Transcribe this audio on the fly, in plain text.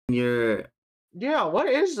Your Yeah, what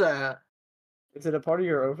is that? Is it a part of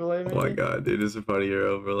your overlay, maybe? oh my god, dude, it's a part of your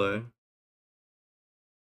overlay.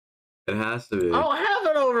 It has to be. I don't have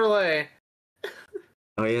an overlay.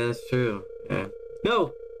 Oh yeah, that's true. Yeah.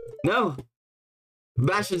 No, no.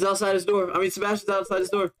 Sebastian's outside his door. I mean, Sebastian's outside his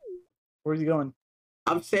door. Where's he going?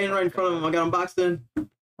 I'm standing right in front of him. I got him boxed in.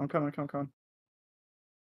 I'm coming.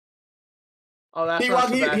 Oh, that's He not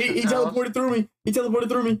walked. He Sebastian's house. teleported through me. He teleported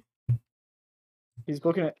through me. He's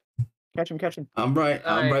booking it. Catch him. I'm right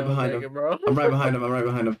behind him. Bro. I'm right behind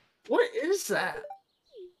him. What is that?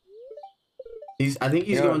 I think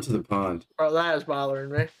he's going to the pond. Bro, that is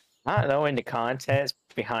bothering me. I don't know, in the context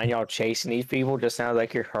behind y'all chasing these people just sounds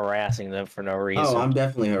like you're harassing them for no reason. Oh, I'm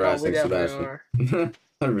definitely harassing Sebastian.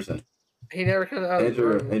 100%. He never comes out of the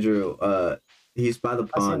room. Andrew, he's by the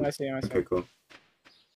pond. I see him. Okay, cool.